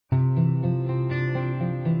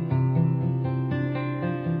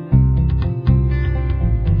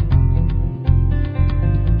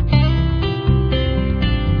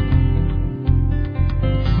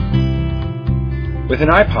With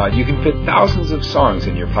an iPod, you can fit thousands of songs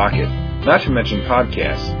in your pocket, not to mention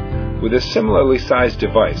podcasts. With a similarly sized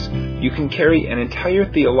device, you can carry an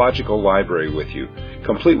entire theological library with you,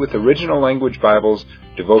 complete with original language Bibles,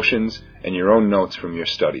 devotions, and your own notes from your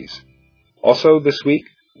studies. Also this week,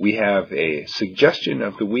 we have a suggestion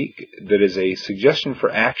of the week that is a suggestion for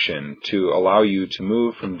action to allow you to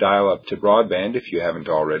move from dial-up to broadband if you haven't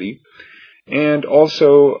already, and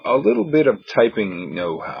also a little bit of typing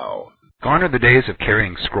know-how. Gone are the days of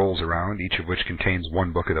carrying scrolls around, each of which contains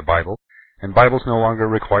one book of the Bible, and Bibles no longer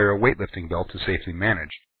require a weightlifting belt to safely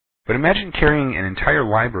manage. But imagine carrying an entire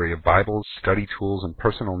library of Bibles, study tools, and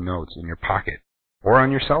personal notes in your pocket, or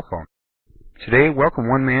on your cell phone. Today, welcome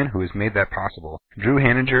one man who has made that possible, Drew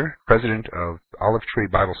Hanninger, president of Olive Tree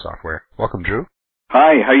Bible Software. Welcome, Drew.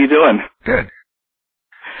 Hi, how you doing? Good.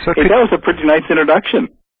 So that was a pretty nice introduction.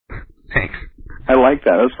 Thanks. I like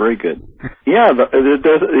that. That was very good. Yeah,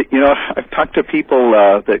 I've talked to people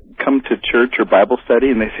that come to church or Bible study,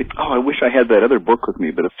 and they say, "Oh, I wish I had that other book with me,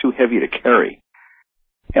 but it's too heavy to carry."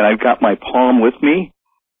 And I've got my palm with me,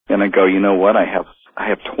 and I go, "You know what? I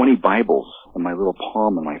have 20 Bibles in my little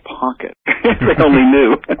palm in my pocket." They only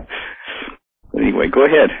knew. Anyway, go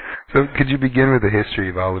ahead. So, could you begin with the history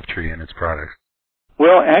of Olive Tree and its products?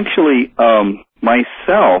 Well, actually,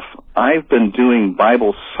 myself, I've been doing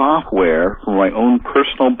Bible software for my own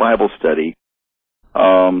personal Bible study,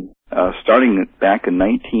 starting back in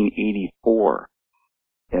 1984.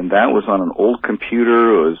 And that was on an old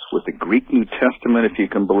computer. It was with the Greek New Testament, if you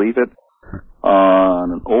can believe it,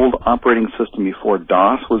 on an old operating system before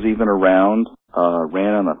DOS was even around,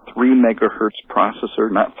 ran on a 3 megahertz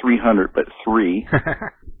processor, not 300, but 3.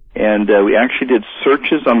 And we actually did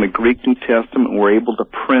searches on the Greek New Testament and were able to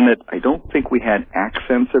print it. I don't think we had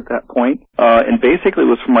accents at that point. And basically it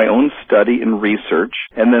was for my own study and research.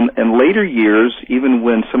 And then in later years, even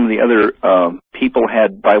when some of the other people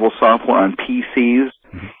had Bible software on PCs,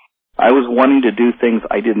 I was wanting to do things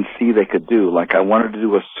I didn't see they could do. Like I wanted to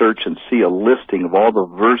do a search and see a listing of all the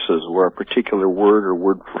verses where a particular word or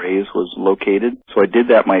word phrase was located. So I did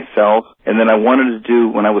that myself. And then I wanted to do,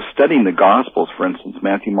 when I was studying the Gospels, for instance,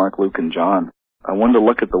 Matthew, Mark, Luke, and John, I wanted to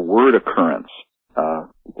look at the word occurrence.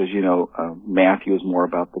 Because, Matthew is more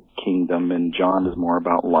about the kingdom and John is more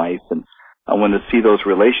about life. And I wanted to see those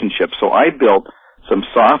relationships. So I built some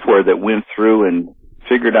software that went through and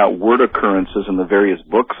figured out word occurrences in the various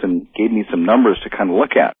books and gave me some numbers to kind of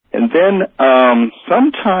look at. And then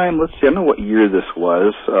sometime, let's see, I don't know what year this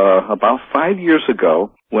was, about 5 years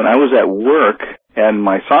ago, when I was at work and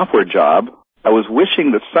my software job, I was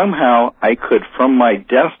wishing that somehow I could, from my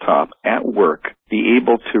desktop at work, be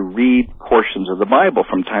able to read portions of the Bible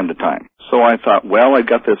from time to time. So I thought, well, I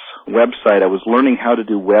got this website. I was learning how to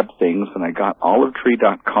do web things, and I got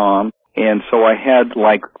olivetree.com. And so I had,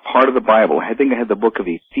 like, part of the Bible. I think I had the book of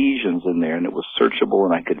Ephesians in there, and it was searchable,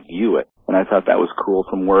 and I could view it. And I thought that was cool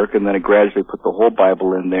from work, and then I gradually put the whole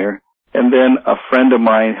Bible in there. And then a friend of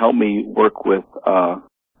mine helped me work with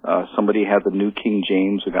somebody had the New King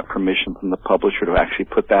James. We got permission from the publisher to actually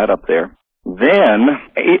put that up there. Then,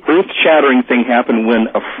 an earth-shattering thing happened when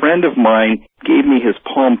a friend of mine gave me his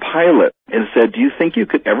Palm Pilot and said, "Do you think you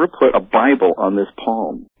could ever put a Bible on this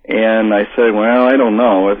Palm?" And I said, "Well, I don't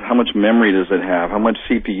know. How much memory does it have? How much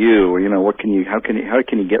CPU? How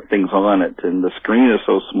can you get things on it? And the screen is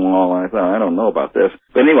so small." And I thought, I don't know about this.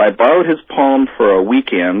 But anyway, I borrowed his Palm for a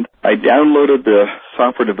weekend. I downloaded the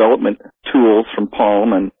software development tools from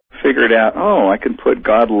Palm and figured out, I can put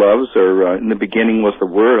God loves, or in the beginning was the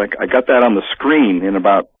word. I got that on the screen in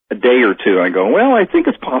about a day or two. I go, well, I think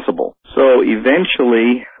it's possible. So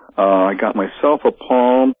eventually, I got myself a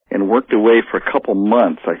Palm and worked away for a couple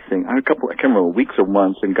months, I think. I can't remember, weeks or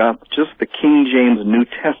months, and got just the King James New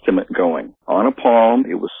Testament going on a Palm.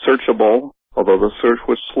 It was searchable, although the search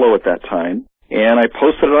was slow at that time. And I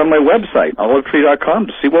posted it on my website, olivetree.com,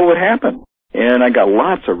 to see what would happen. And I got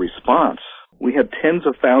lots of response. We had tens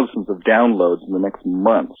of thousands of downloads in the next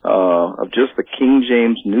month of just the King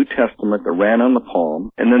James New Testament that ran on the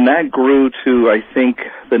Palm. And then that grew to, I think,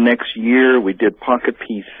 the next year we did Pocket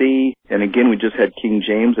PC. And again, we just had King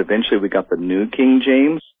James. Eventually we got the New King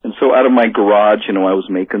James. And so out of my garage, I was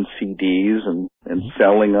making CDs and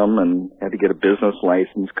selling them, and had to get a business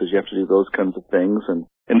license because you have to do those kinds of things.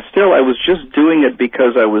 And still, I was just doing it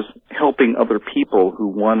because I was helping other people who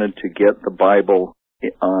wanted to get the Bible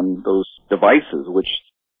on those devices, which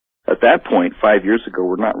at that point, 5 years ago,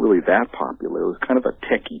 were not really that popular. It was kind of a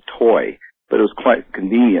techie toy, but it was quite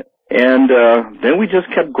convenient. And then we just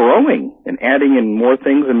kept growing and adding in more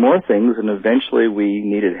things, and eventually we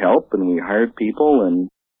needed help, and we hired people, and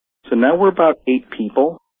so now we're about 8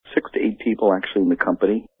 people, 6 to 8 people actually in the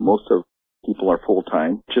company. Most of people are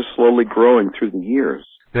full-time, just slowly growing through the years.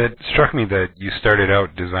 That struck me that you started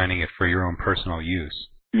out designing it for your own personal use.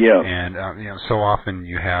 Yeah. And, so often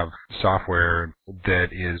you have software that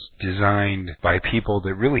is designed by people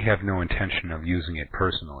that really have no intention of using it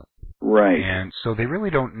personally. Right. And so they really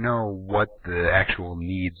don't know what the actual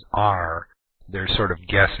needs are. They're sort of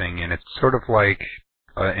guessing, and it's sort of like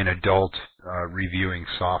an adult reviewing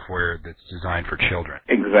software that's designed for children.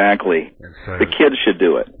 Exactly. The kids should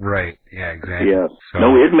do it. Right. Yeah, exactly. Yes. So,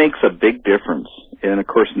 no, it makes a big difference. And, of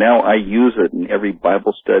course, now I use it in every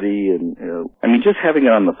Bible study. And just having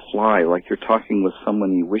it on the fly, like you're talking with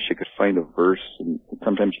someone, you wish you could find a verse, and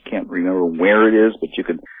sometimes you can't remember where it is, but you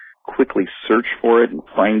can quickly search for it and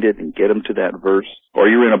find it and get them to that verse. Or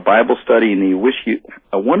you're in a Bible study and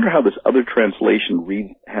I wonder how this other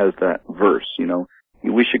translation has that verse,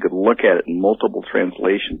 You wish you could look at it in multiple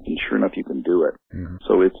translations, and sure enough, you can do it. Mm-hmm.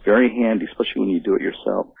 So it's very handy, especially when you do it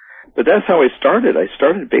yourself. But that's how I started. I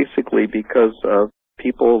started basically because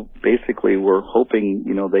people basically were hoping,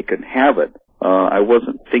 they could have it. I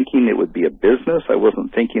wasn't thinking it would be a business. I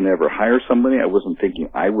wasn't thinking to ever hire somebody. I wasn't thinking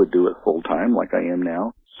I would do it full time like I am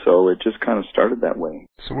now. So it just kind of started that way.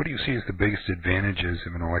 So what do you see as the biggest advantages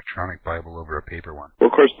of an electronic Bible over a paper one? Well,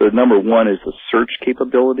 of course, the number one is the search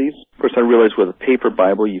capabilities. Of course, I realize with a paper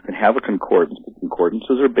Bible, you can have a concordance, but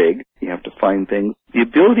concordances are big. You have to find things. The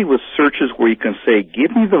ability with searches where you can say, give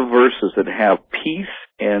me the verses that have peace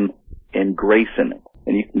and grace in it.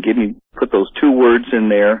 And you can put those two words in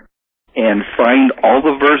there and find all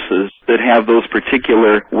the verses that have those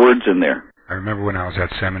particular words in there. I remember when I was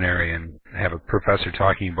at seminary and have a professor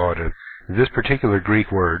talking about this particular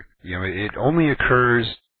Greek word, it only occurs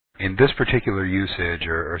in this particular usage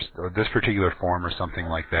or this particular form or something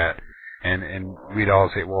like that. And we'd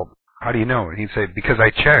all say, well, how do you know? And he'd say, because I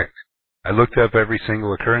checked. I looked up every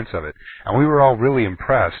single occurrence of it. And we were all really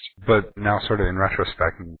impressed, but now sort of in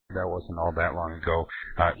retrospect, and that wasn't all that long ago,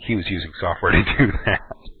 he was using software to do that.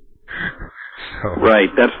 Right,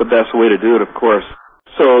 that's the best way to do it, of course.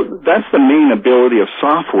 So that's the main ability of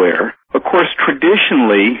software. Of course,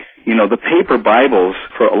 traditionally, the paper Bibles,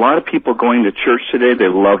 for a lot of people going to church today, they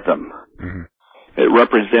love them. Mm-hmm. It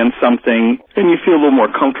represents something, and you feel a little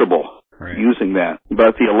more comfortable using that.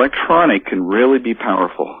 But the electronic can really be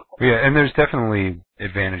powerful. Yeah, and there's definitely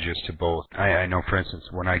advantages to both. I know, for instance,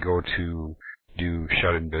 when I go to do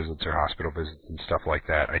shut-in visits or hospital visits and stuff like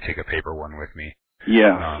that, I take a paper one with me.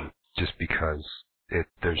 Yeah. Just because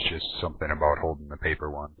there's just something about holding the paper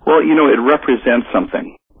one. Well, it represents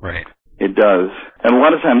something. Right. It does. And a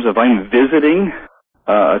lot of times if I'm visiting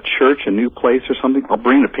a church, a new place or something, I'll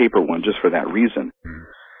bring the paper one just for that reason. Mm.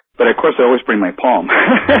 But, of course, I always bring my palm.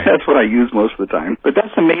 That's what I use most of the time. But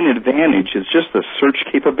that's the main advantage is just the search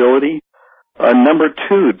capability. Number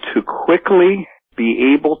two, to quickly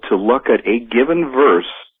be able to look at a given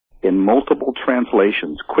verse in multiple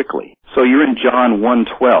translations quickly. So you're in John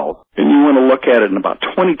 1:12, and you want to look at it in about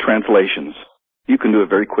 20 translations. You can do it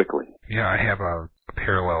very quickly. Yeah, I have a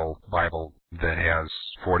parallel Bible that has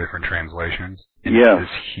 4 different translations. Yeah.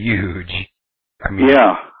 It's huge.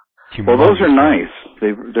 Yeah. Well, those are nice.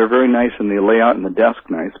 They're very nice, and they lay out in the desk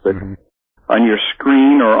nice, but on your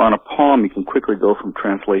screen or on a palm, you can quickly go from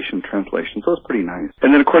translation to translation. So it's pretty nice.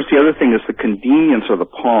 And then, of course, the other thing is the convenience of the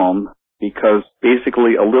palm, because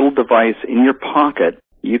basically a little device in your pocket,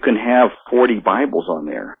 you can have 40 Bibles on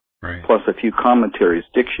there, plus a few commentaries,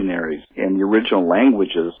 dictionaries, and the original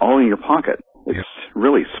languages all in your pocket. It's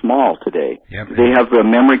really small today. Yep. They have the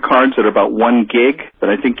memory cards that are about 1 gig, but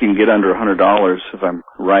I think you can get under $100 if I'm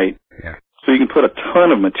right. Yeah. So you can put a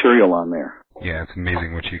ton of material on there. Yeah, it's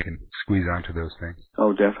amazing what you can squeeze onto those things.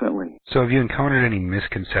 Oh, definitely. So have you encountered any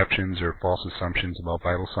misconceptions or false assumptions about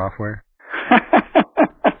Bible software?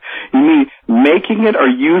 You mean making it or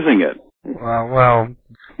using it? Well,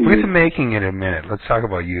 with making it in a minute. Let's talk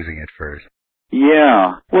about using it first.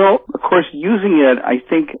 Yeah. Well, of course, using it, I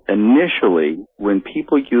think initially when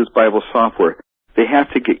people use Bible software, they have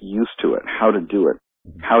to get used to it, how to do it,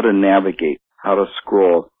 how to navigate, how to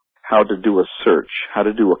scroll, how to do a search, how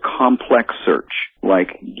to do a complex search,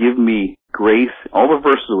 like give me grace, all the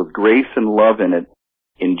verses with grace and love in it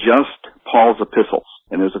in just Paul's epistles.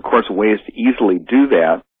 And there's, of course, ways to easily do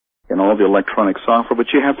that in all the electronic software,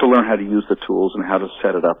 but you have to learn how to use the tools and how to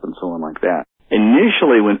set it up and so on like that.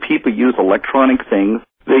 Initially, when people use electronic things,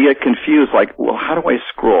 they get confused, like, well, how do I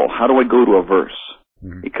scroll? How do I go to a verse?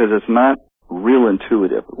 Because it's not real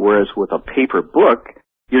intuitive. Whereas with a paper book,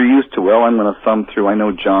 you're used to, well, I'm going to thumb through. I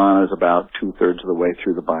know John is about 2/3 of the way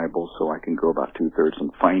through the Bible, so I can go about 2/3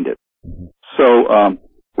 and find it. So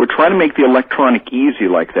we're trying to make the electronic easy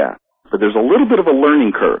like that. But there's a little bit of a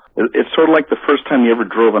learning curve. It's sort of like the first time you ever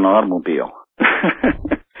drove an automobile.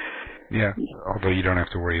 Yeah, although you don't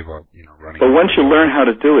have to worry about, running. But once you learn how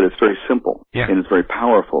to do it, it's very simple. Yeah. And it's very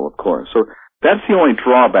powerful, of course. So that's the only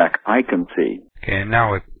drawback I can see. Okay, and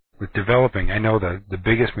now with developing, I know the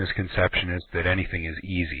biggest misconception is that anything is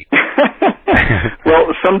easy. Well,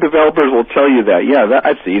 some developers will tell you that. Yeah,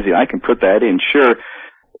 that's easy. I can put that in. Sure.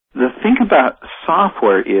 The thing about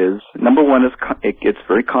software is, number one, it gets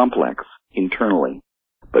very complex internally.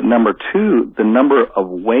 But number two, the number of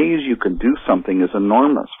ways you can do something is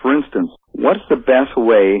enormous. For instance, what's the best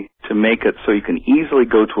way to make it so you can easily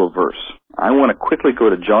go to a verse? I want to quickly go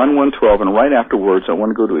to John 1:12, and right afterwards I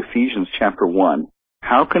want to go to Ephesians chapter 1.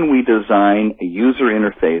 How can we design a user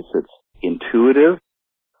interface that's intuitive,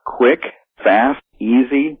 quick, fast,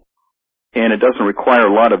 easy, and it doesn't require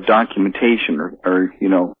a lot of documentation or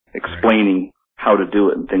explaining how to do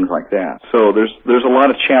it and things like that. So there's a lot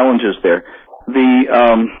of challenges there.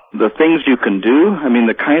 The things you can do,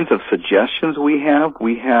 the kinds of suggestions we have,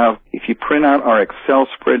 if you print out our Excel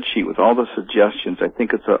spreadsheet with all the suggestions, I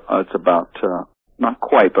think it's about, not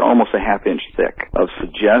quite, but almost a half-inch thick of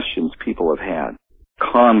suggestions people have had.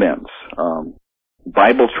 Comments,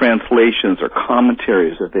 Bible translations or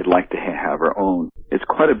commentaries that they'd like to have or own. It's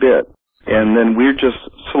quite a bit. And then we're just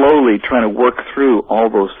slowly trying to work through all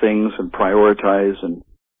those things and prioritize and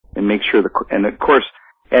make sure and of course,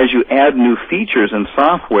 as you add new features in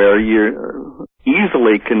software, you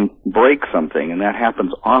easily can break something, and that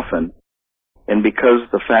happens often. And because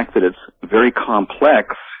the fact that it's very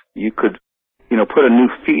complex, you could, put a new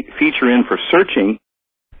feature in for searching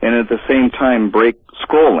and at the same time break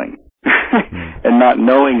scrolling and not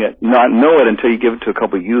know it until you give it to a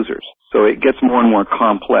couple of users. So it gets more and more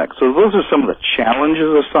complex. So those are some of the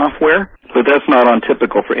challenges of software, but that's not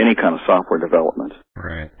untypical for any kind of software development.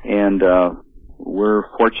 Right. And we're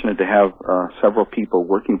fortunate to have several people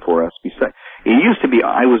working for us. It used to be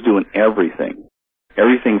I was doing everything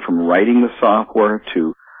from writing the software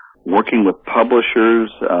to working with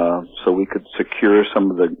publishers so we could secure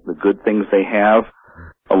some of the good things they have,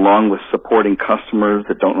 along with supporting customers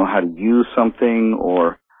that don't know how to use something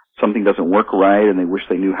or something doesn't work right and they wish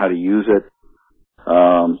they knew how to use it,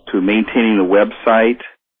 to maintaining the website,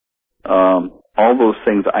 all those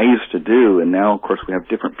things I used to do. And now, of course, we have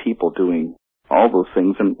different people doing all those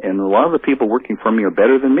things, and a lot of the people working for me are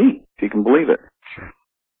better than me, if you can believe it,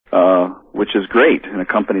 which is great in a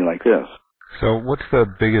company like this. So what's the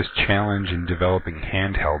biggest challenge in developing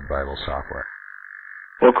handheld Bible software?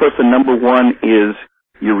 Well, of course, the number one is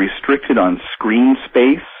you're restricted on screen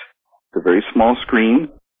space. It's a very small screen.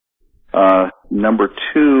 Number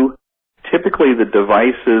two, typically the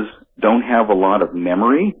devices don't have a lot of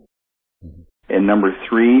memory. And number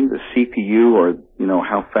three, the CPU, or,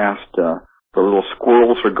 how fast the little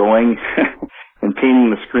squirrels are going and painting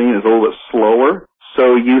the screen is a little bit slower.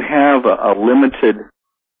 So you have a limited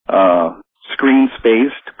screen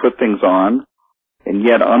space to put things on, and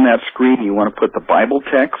yet on that screen you want to put the Bible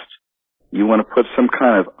text. You want to put some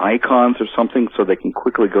kind of icons or something so they can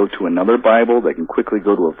quickly go to another Bible, they can quickly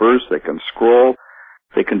go to a verse, they can scroll,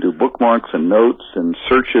 they can do bookmarks and notes and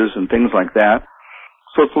searches and things like that.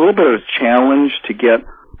 So it's a little bit of a challenge to get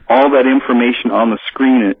all that information on the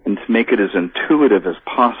screen and to make it as intuitive as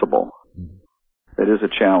possible. That is a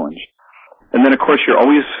challenge. And then, of course, you're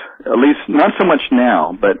always, at least not so much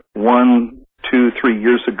now, but 1, 2, 3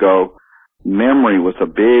 years ago, memory was a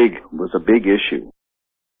big issue,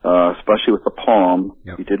 especially with the Palm.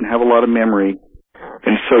 Yep. You didn't have a lot of memory,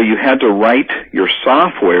 and so you had to write your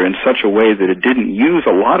software in such a way that it didn't use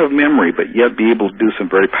a lot of memory, but yet be able to do some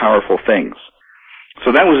very powerful things.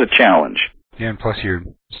 So that was a challenge. Yeah, and plus you're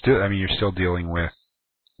still dealing with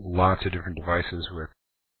lots of different devices with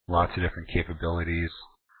lots of different capabilities.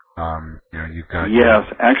 You've got... Yes,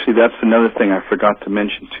 actually that's another thing I forgot to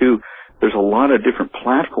mention too. There's a lot of different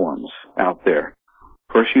platforms out there.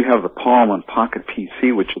 Of course, you have the Palm and Pocket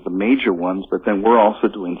PC, which are the major ones, but then we're also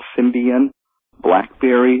doing Symbian,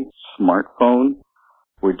 BlackBerry, smartphone.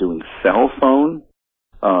 We're doing cell phone,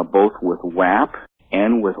 both with WAP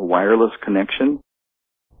and with wireless connection.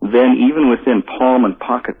 Then even within Palm and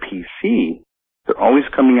Pocket PC, they're always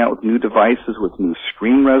coming out with new devices with new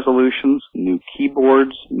screen resolutions, new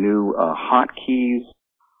keyboards, new hotkeys.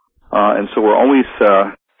 And so we're always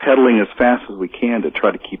pedaling as fast as we can to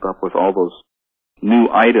try to keep up with all those new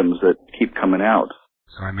items that keep coming out.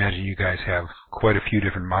 So I imagine you guys have quite a few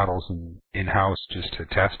different models in-house just to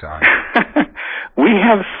test on. We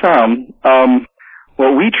have some.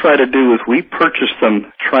 What we try to do is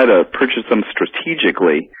try to purchase them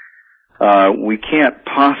strategically. We can't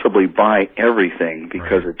possibly buy everything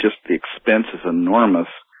because the expense is enormous.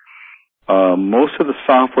 Most of the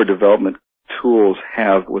software development tools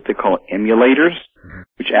have what they call emulators,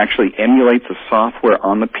 which actually emulates the software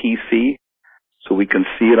on the PC, so we can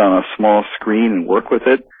see it on a small screen and work with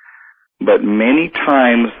it. But many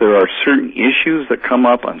times there are certain issues that come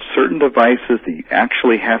up on certain devices that you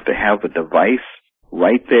actually have to have the device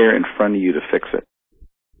right there in front of you to fix it.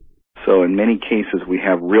 So in many cases we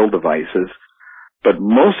have real devices, but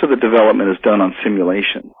most of the development is done on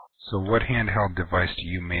simulation. So what handheld device do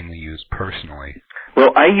you mainly use personally?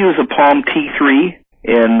 Well, I use a Palm T3,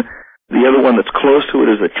 and the other one that's close to it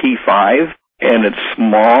is a T5, and it's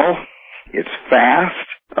small, it's fast,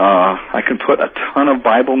 I can put a ton of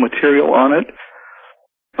Bible material on it.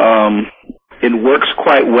 It works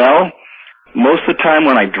quite well. Most of the time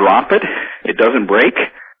when I drop it, it doesn't break,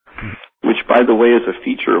 which, by the way, is a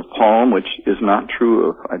feature of Palm, which is not true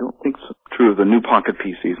of, I don't think it's true of the new Pocket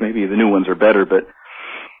PCs. Maybe the new ones are better, but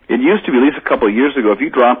it used to be, at least a couple of years ago, if you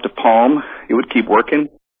dropped a Palm, it would keep working.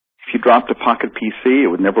 If you dropped a Pocket PC, it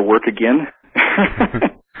would never work again.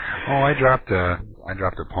 I dropped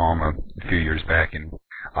a Palm a few years back, and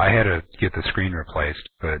I had to get the screen replaced,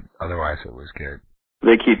 but otherwise it was good.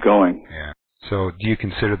 They keep going. Yeah. So do you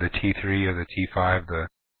consider the T3 or the T5 the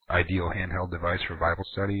ideal handheld device for Bible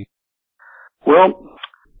study? Well,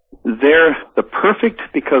 they're the perfect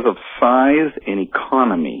because of size and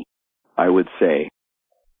economy, I would say.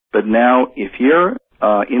 But now, if you're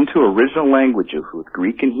into original languages with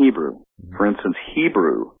Greek and Hebrew, for instance,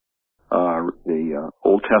 Hebrew, the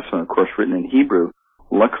Old Testament, of course, written in Hebrew,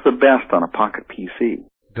 looks the best on a Pocket PC.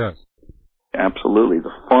 It does. Absolutely.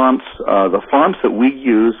 The fonts that we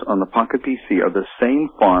use on the Pocket PC are the same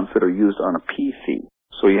fonts that are used on a PC.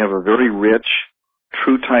 So you have a very rich,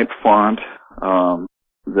 true type font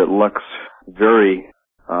that looks very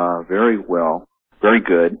well, very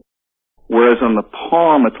good. Whereas on the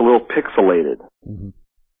Palm, it's a little pixelated. Mm-hmm.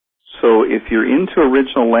 So if you're into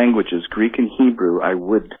original languages, Greek and Hebrew, I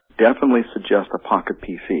would definitely suggest a Pocket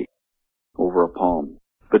PC over a Palm.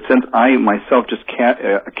 But since I myself just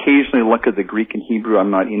occasionally look at the Greek and Hebrew,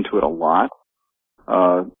 I'm not into it a lot.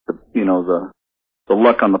 The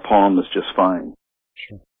look on the Palm is just fine.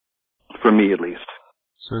 Sure. For me, at least.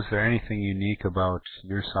 So is there anything unique about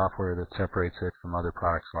your software that separates it from other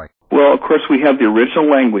products like? Well, of course, we have the original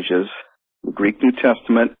languages, the Greek New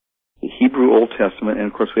Testament, the Hebrew Old Testament, and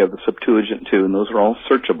of course we have the Septuagint too, and those are all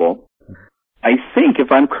searchable. I think,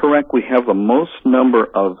 if I'm correct, we have the most number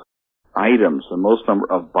of items, the most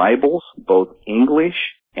number of Bibles, both English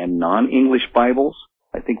and non-English Bibles.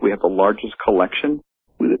 I think we have the largest collection.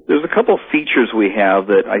 There's a couple of features we have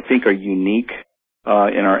that I think are unique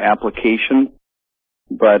in our application,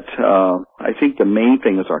 but I think the main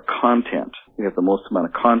thing is our content. We have the most amount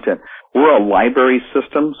of content. We're a library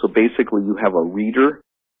system, so basically you have a reader,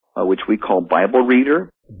 which we call Bible Reader,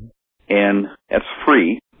 and that's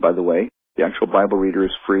free, by the way. The actual Bible Reader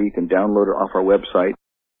is free. You can download it off our website,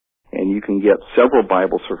 and you can get several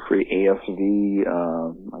Bibles for free, ASV,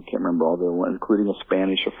 I can't remember all the ones, including a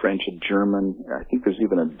Spanish, a French, a German. I think there's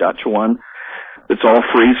even a Dutch one. It's all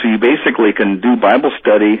free, so you basically can do Bible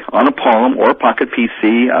study on a Palm or a Pocket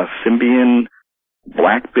PC, a Symbian,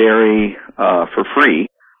 BlackBerry, for free.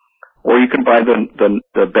 Or you can buy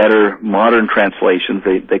the better modern translations.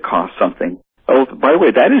 They cost something. Oh, by the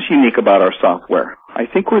way, that is unique about our software. I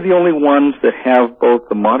think we're the only ones that have both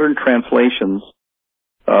the modern translations,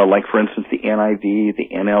 like, for instance, the NIV, the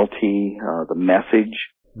NLT, the Message,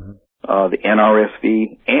 the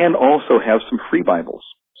NRSV, and also have some free Bibles.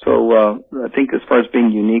 So I think as far as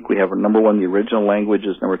being unique, we have, number one, the original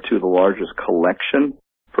languages, number two, the largest collection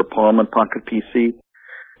for Palm and Pocket PC,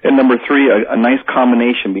 and number three, a nice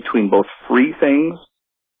combination between both free things,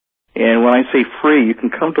 and when I say free, you can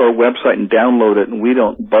come to our website and download it, and we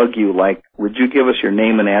don't bug you like, would you give us your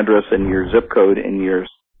name and address and your zip code and your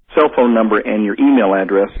cell phone number and your email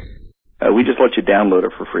address. We just let you download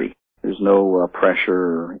it for free. There's no pressure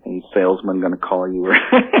or any salesman going to call you or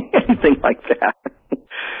anything like that.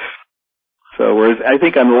 So whereas I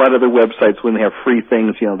think on a lot of other websites, when they have free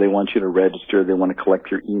things, they want you to register, they want to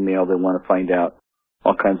collect your email, they want to find out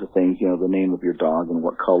all kinds of things, the name of your dog and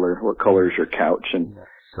what color is your couch, and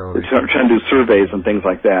they're trying to do surveys and things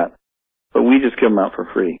like that. But we just give them out for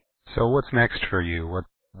free. So what's next for you?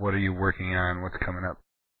 What are you working on? What's coming up?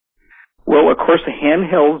 Well, of course, the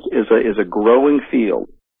handhelds is a growing field.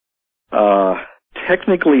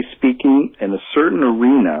 Technically speaking, in a certain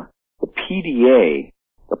arena, the PDA,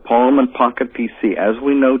 the Palm and Pocket PC, as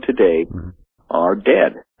we know today, are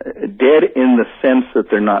dead. Dead in the sense that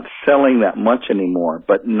they're not selling that much anymore,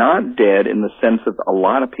 but not dead in the sense that a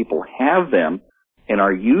lot of people have them and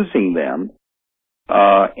are using them,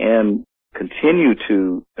 and continue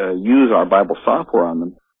to use our Bible software on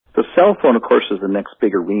them. The cell phone, of course, is the next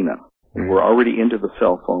big arena. And we're already into the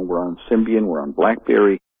cell phone. We're on Symbian. We're on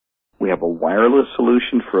BlackBerry. We have a wireless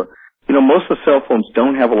solution for, most of the cell phones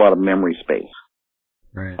don't have a lot of memory space.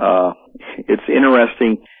 Right. It's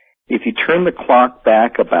interesting. If you turn the clock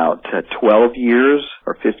back about 12 years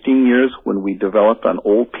or 15 years when we developed on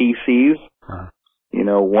old PCs,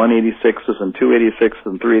 186s and 286s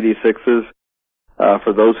and 386s,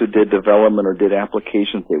 for those who did development or did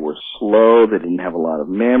applications, they were slow. They didn't have a lot of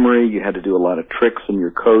memory. You had to do a lot of tricks in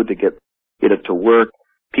your code to get it to work.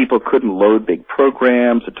 People couldn't load big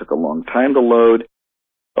programs. It took a long time to load.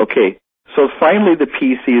 Okay, so finally the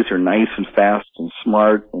PCs are nice and fast and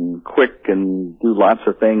smart and quick and do lots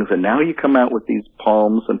of things. And now you come out with these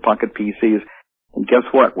Palms and Pocket PCs, and guess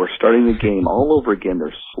what? We're starting the game all over again.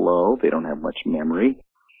 They're slow. They don't have much memory.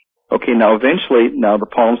 Okay, now eventually, the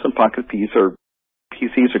Palms and Pocket PCs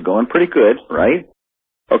are going pretty good, right?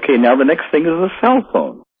 Okay, now the next thing is a cell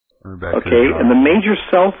phone. Okay, and the major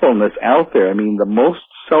cell phone that's out there, the most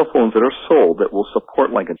cell phones that are sold that will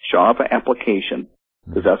support like a Java application,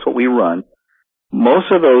 because that's what we run,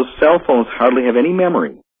 most of those cell phones hardly have any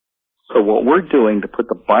memory. So what we're doing to put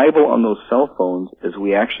the Bible on those cell phones is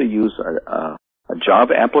we actually use a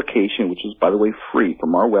Java application, which is, by the way, free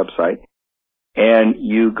from our website, and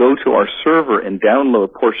you go to our server and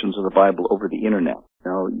download portions of the Bible over the Internet.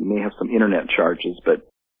 Now, you may have some Internet charges, but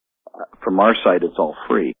from our side, it's all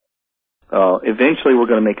free. Eventually, we're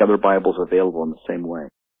going to make other Bibles available in the same way.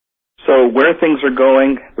 So where things are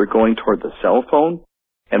going, they're going toward the cell phone,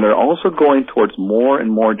 and they're also going towards more and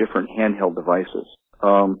more different handheld devices.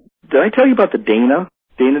 Did I tell you about the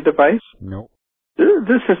Dana device? No.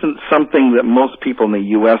 This isn't something that most people in the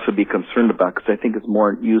U.S. would be concerned about because I think it's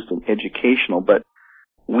more used in educational, but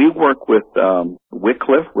we work with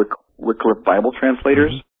Wycliffe Bible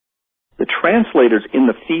translators. Mm-hmm. The translators in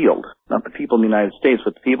the field, not the people in the United States,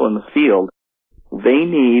 but the people in the field, they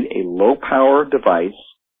need a low-power device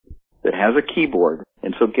that has a keyboard.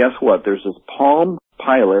 And so guess what? There's this Palm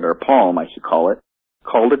Pilot, or Palm I should call it,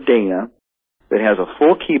 called a Dana, that has a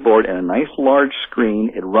full keyboard and a nice large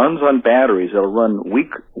screen. It runs on batteries. It'll run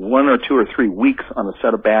 1 or 2 or 3 weeks on a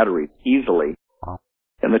set of batteries easily. Wow.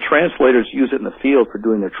 And the translators use it in the field for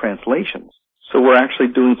doing their translations. So we're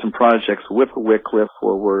actually doing some projects with Wycliffe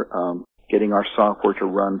where we're getting our software to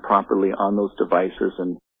run properly on those devices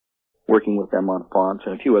and working with them on fonts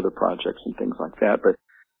and a few other projects and things like that. But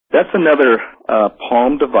that's another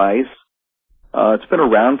Palm device. It's been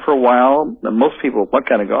around for a while. And most people look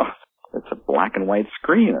at it and go, it's a black and white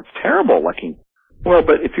screen. It's terrible looking. Well,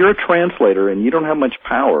 but if you're a translator and you don't have much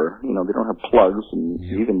power, they don't have plugs, and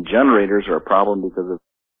even generators are a problem because of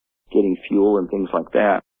getting fuel and things like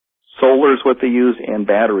that. Solar is what they use, and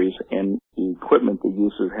batteries, and the equipment they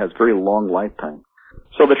use has very long lifetime.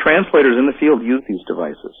 So the translators in the field use these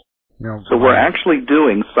devices. So we're actually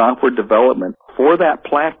doing software development for that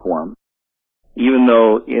platform, even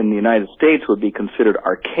though in the United States would be considered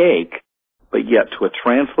archaic, but yet to a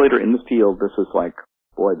translator in the field, this is like,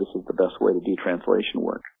 boy, this is the best way to do translation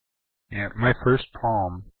work. Yeah, my first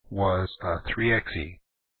Palm was 3XE.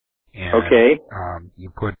 And, okay. You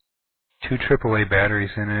put 2 AAA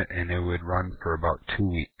batteries in it, and it would run for about 2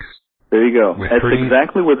 weeks. There you go. That's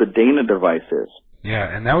exactly where the Dana device is.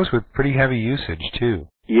 Yeah, and that was with pretty heavy usage, too.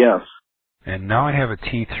 Yes. And now I have a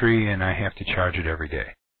T3, and I have to charge it every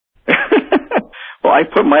day. Well, I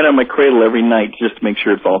put mine on my cradle every night just to make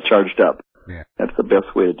sure it's all charged up. Yeah. That's the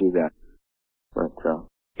best way to do that. But,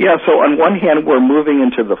 yeah, so on one hand, we're moving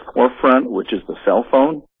into the forefront, which is the cell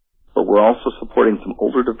phone, but we're also supporting some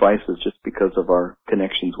older devices just because of our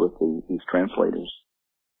connections with these translators.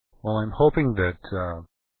 Well, I'm hoping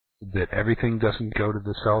that everything doesn't go to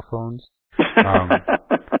the cell phones.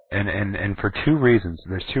 And for 2 reasons.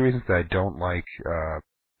 There's 2 reasons that I don't like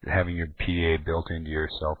having your PDA built into your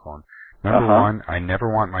cell phone. Number one, I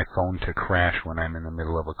never want my phone to crash when I'm in the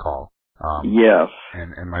middle of a call. Yes.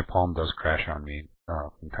 And my Palm does crash on me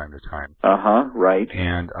from time to time. Right.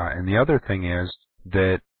 And the other thing is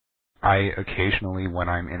that I occasionally, when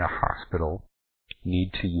I'm in a hospital,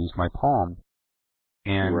 need to use my Palm.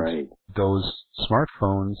 And those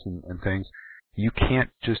smartphones and things, you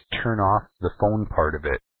can't just turn off the phone part of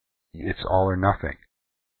it. It's all or nothing.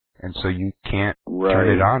 And so you can't turn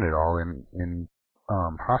it on at all in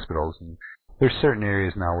hospitals. And there's certain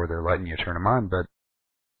areas now where they're letting you turn them on, but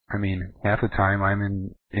half the time I'm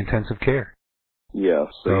in intensive care. Yes,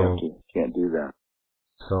 so you can't do that.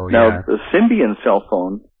 So now, the Symbian cell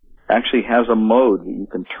phone actually has a mode that you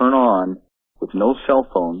can turn on with no cell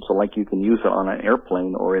phone, so like you can use it on an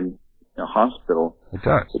airplane or in a hospital. It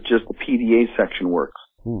does. But just the PDA section works.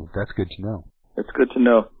 Ooh, that's good to know. It's good to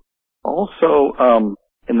know. Also,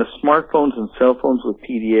 in the smartphones and cell phones with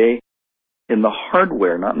PDA, in the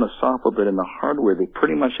hardware, not in the software, but in the hardware, they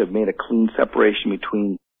pretty much have made a clean separation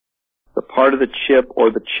between the part of the chip or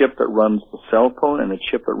the chip that runs the cell phone and the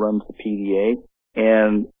chip that runs the PDA.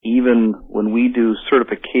 And even when we do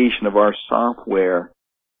certification of our software,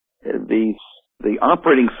 the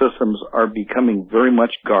operating systems are becoming very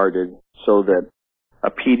much guarded so that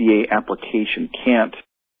a PDA application can't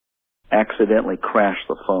accidentally crash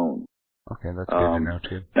the phone. Okay, that's good to know,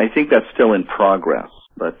 too. I think that's still in progress,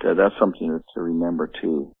 but that's something to remember,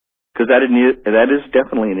 too. Because that is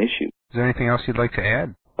definitely an issue. Is there anything else you'd like to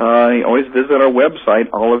add? Always visit our website,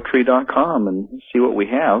 olivetree.com, and see what we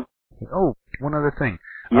have. Oh, one other thing.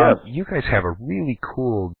 Yes. You guys have a really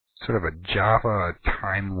cool sort of a Java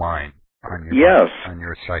timeline on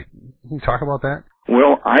your site. Can you talk about that?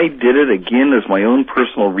 Well, I did it again as my own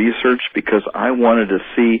personal research because I wanted to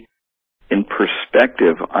see in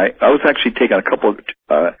perspective. I was actually taking a couple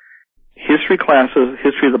of history classes,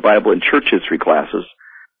 history of the Bible, and church history classes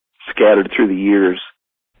scattered through the years,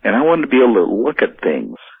 and I wanted to be able to look at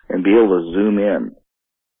things and be able to zoom in.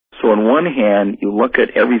 So on one hand, you look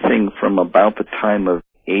at everything from about the time of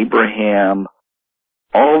Abraham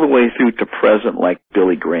all the way through to present, like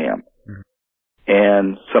Billy Graham. Mm-hmm.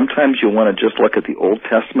 And sometimes you want to just look at the Old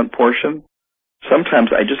Testament portion.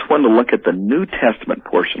 Sometimes I just want to look at the New Testament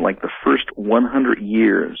portion, like the first 100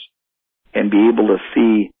 years, and be able to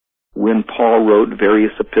see when Paul wrote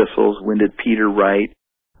various epistles, when did Peter write,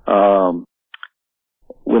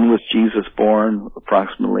 when was Jesus born,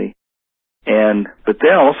 approximately. But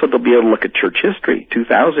then also to be able to look at church history,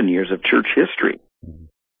 2,000 years of church history. Mm-hmm.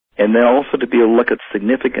 And then also to be able to look at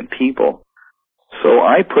significant people. So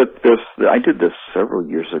I did this several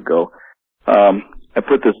years ago. I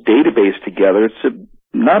put this database together. It's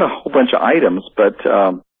not a whole bunch of items, but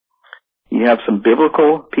you have some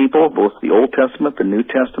biblical people, both the Old Testament, the New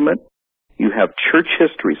Testament. You have church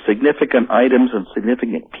history, significant items and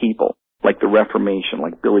significant people, like the Reformation,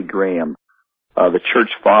 like Billy Graham, the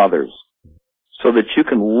church fathers, so that you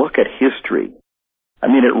can look at history. I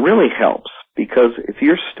mean, it really helps, because if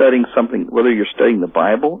you're studying something, whether you're studying the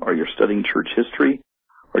Bible or you're studying church history,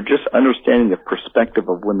 or just understanding the perspective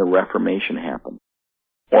of when the Reformation happened,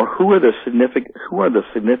 or who are the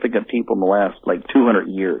significant people in the last, 200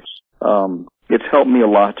 years. It's helped me a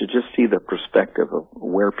lot to just see the perspective of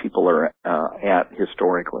where people are at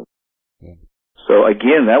historically. Yeah. So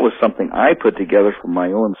again, that was something I put together for my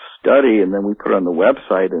own study, and then we put it on the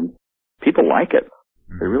website, and people like it.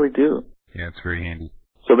 Mm-hmm. They really do. Yeah, it's very handy.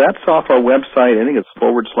 So that's off our website. I think it's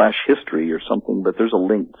 /history or something, but there's a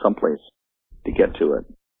link someplace to get to it.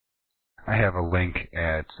 I have a link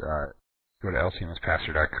at go to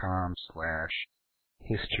lcmspastor.com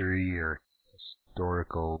 /history or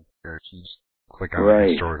historical, or just click on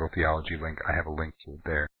the historical theology link. I have a link to it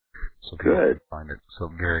there, so people can find it. So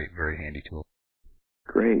very, very handy tool.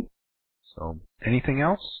 Great. So anything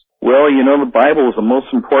else? Well, the Bible is the most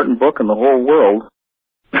important book in the whole world.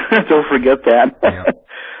 Don't forget that. Yeah.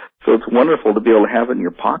 So it's wonderful to be able to have it in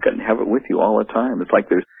your pocket and have it with you all the time. It's like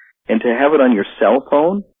and to have it on your cell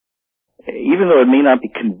phone, even though it may not be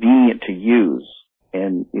convenient to use,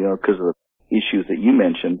 and, because of the issues that you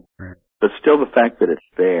mentioned, right, but still the fact that it's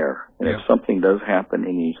there. And if something does happen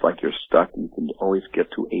and it's like you're stuck, you can always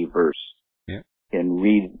get to a verse and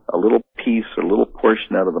read a little piece or a little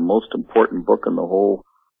portion out of the most important book in the whole,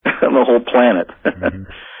 on the whole planet. Mm-hmm.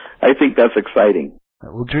 I think that's exciting.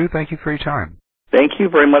 Well, Drew, thank you for your time. Thank you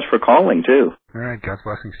very much for calling, too. All right. God's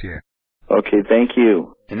blessings to you. Okay, thank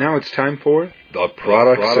you. And now it's time for the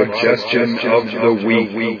product suggestion of the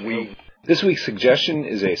week. This week's suggestion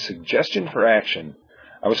is a suggestion for action.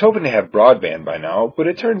 I was hoping to have broadband by now, but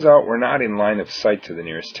it turns out we're not in line of sight to the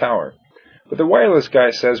nearest tower. But the wireless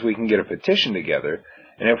guy says we can get a petition together,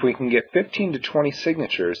 and if we can get 15 to 20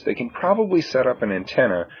 signatures, they can probably set up an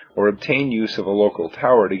antenna or obtain use of a local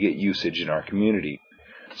tower to get usage in our community.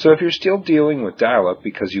 So if you're still dealing with dial-up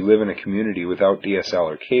because you live in a community without DSL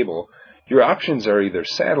or cable, your options are either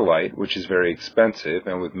satellite, which is very expensive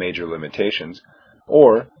and with major limitations,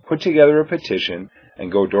 or put together a petition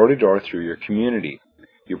and go door to door through your community.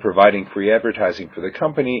 You're providing free advertising for the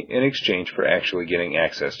company in exchange for actually getting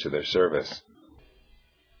access to their service.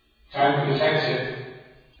 Time for the exit.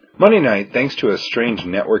 Monday night, thanks to a strange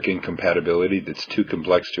network incompatibility that's too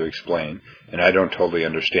complex to explain, and I don't totally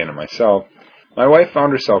understand it myself, my wife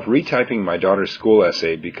found herself retyping my daughter's school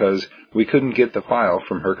essay because we couldn't get the file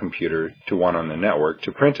from her computer to one on the network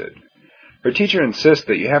to print it. Her teacher insists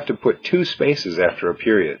that you have to put 2 spaces after a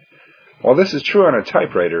period. While this is true on a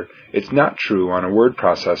typewriter, it's not true on a word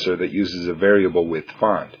processor that uses a variable width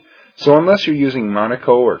font. So unless you're using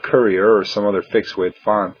Monaco or Courier or some other fixed-width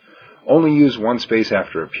font, only use one space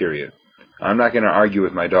after a period. I'm not going to argue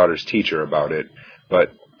with my daughter's teacher about it,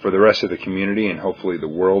 but for the rest of the community and hopefully the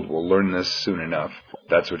world will learn this soon enough.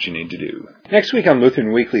 That's what you need to do. Next week on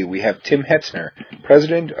Lutheran Weekly, we have Tim Hetzner,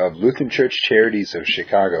 president of Lutheran Church Charities of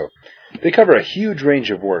Chicago. They cover a huge range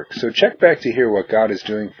of work, so check back to hear what God is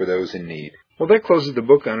doing for those in need. Well, that closes the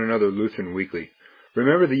book on another Lutheran Weekly.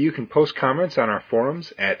 Remember that you can post comments on our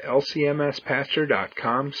forums at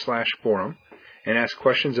lcmspastor.com/forum and ask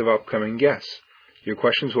questions of upcoming guests. Your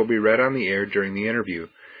questions will be read on the air during the interview.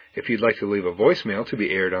 If you'd like to leave a voicemail to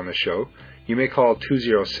be aired on the show, you may call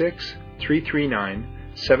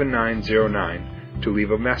 206-339-7909 to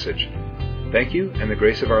leave a message. Thank you, and the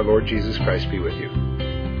grace of our Lord Jesus Christ be with you.